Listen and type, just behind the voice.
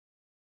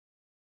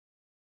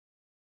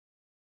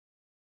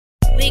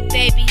Big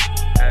baby.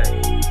 Hey,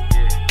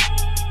 yeah.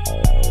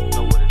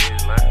 Know what it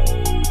is, man.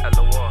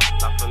 L.O.R,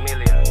 La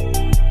Familia.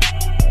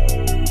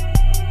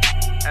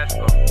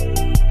 Esco.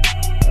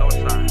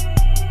 Northside.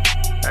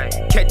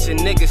 Hey. Catch a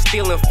nigga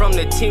stealing from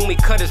the team, we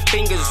cut his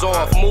fingers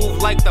off. Move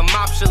like the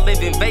mob should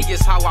live in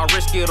Vegas, how I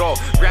risk it all.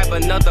 Grab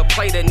another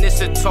plate and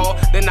this a tall,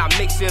 then I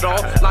mix it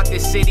all. Lock the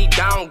city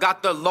down,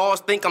 got the laws,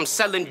 think I'm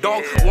selling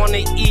dog. Wanna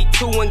eat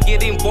too and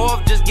get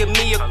involved, just give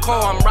me a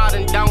call. I'm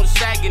riding down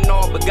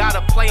Saginaw, but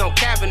gotta play on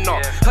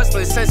Kavanaugh.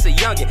 Hustling since a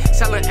youngin',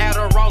 selling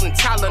Adderall and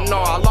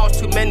Tylenol. I lost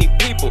too many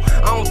people,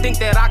 I don't think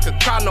that I could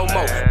cry no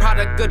more.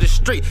 Product of the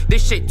street,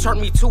 this shit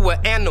turned me to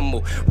an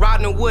animal.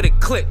 Riding with a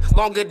clip,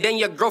 longer than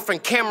your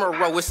girlfriend camera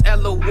roll. It's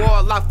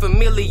L.O.R, La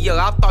Familia.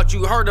 I thought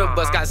you heard of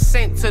us. Got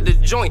sent to the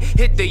joint,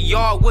 hit the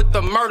yard with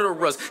the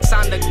murderers.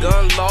 Signed the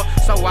gun law,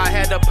 so I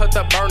had to put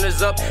the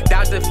burners up.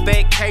 Dodge the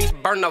fed case,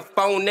 burn the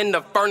phone in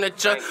the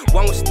furniture.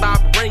 Won't stop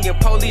ringing,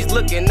 police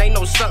looking, they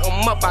know something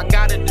up. I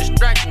gotta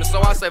distract me,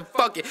 so I said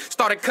fuck it,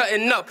 started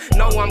cutting up.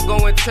 No, I'm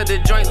going to the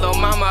joint, lil'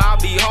 mama,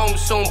 I'll be home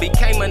soon.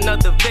 Became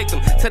another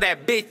victim to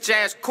that bitch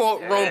ass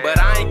courtroom, but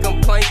I ain't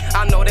complain.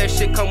 I know that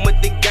shit come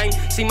with the game.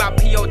 See my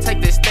P.O.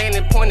 take the stand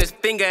and point his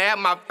finger at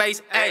my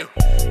face. Hey,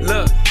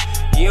 look,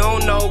 you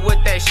don't know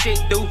what that shit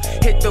do.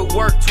 Hit the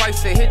work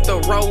twice and hit the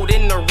road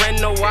in the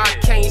rental. I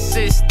can't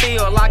sit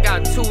still, I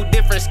got 2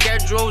 different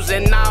schedules,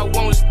 and I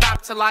won't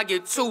stop till I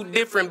get 2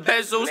 different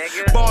bezels.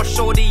 Ball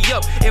shorty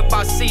up if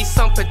I see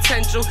some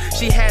potential.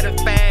 She had a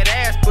fat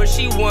ass, but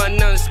she wasn't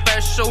nothing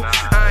special.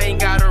 I ain't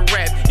got a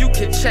rap, you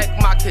can check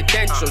my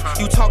credentials.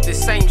 You talk the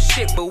same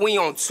shit, but we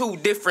on 2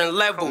 different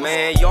levels.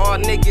 Man, y'all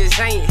niggas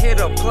ain't hit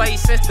a play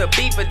since the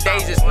beeper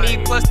days. It's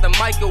me plus the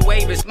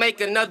microwave, it's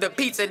make another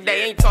pizza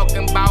day. Ain't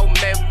talking about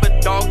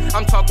method, dog,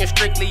 I'm talking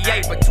strictly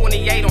 8. But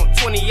 28 on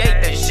 28,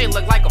 that shit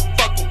look like a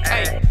fucking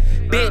cake.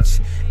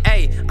 Bitch,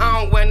 ayy,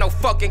 I don't wear no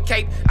fucking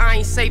cape. I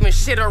ain't saving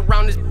shit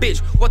around this bitch.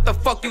 What the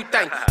fuck you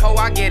think? Oh,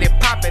 I get it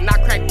poppin', I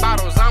crack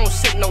bottles, I don't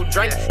sip no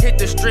drink. Hit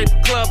the strip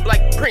club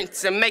like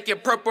Prince and make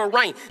it purple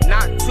rain.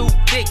 Not too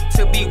thick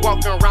to be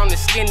walking around in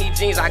skinny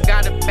jeans. I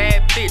got a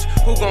bad bitch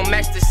who gon'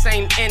 match the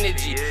same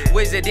energy.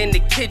 Wizard in the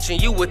kitchen,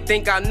 you would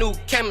think I knew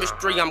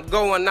chemistry. I'm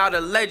going out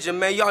a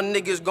legend, man, y'all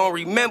niggas gon'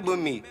 remember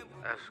me.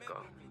 Esco.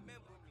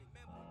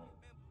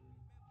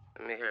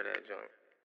 Let me hear that joint.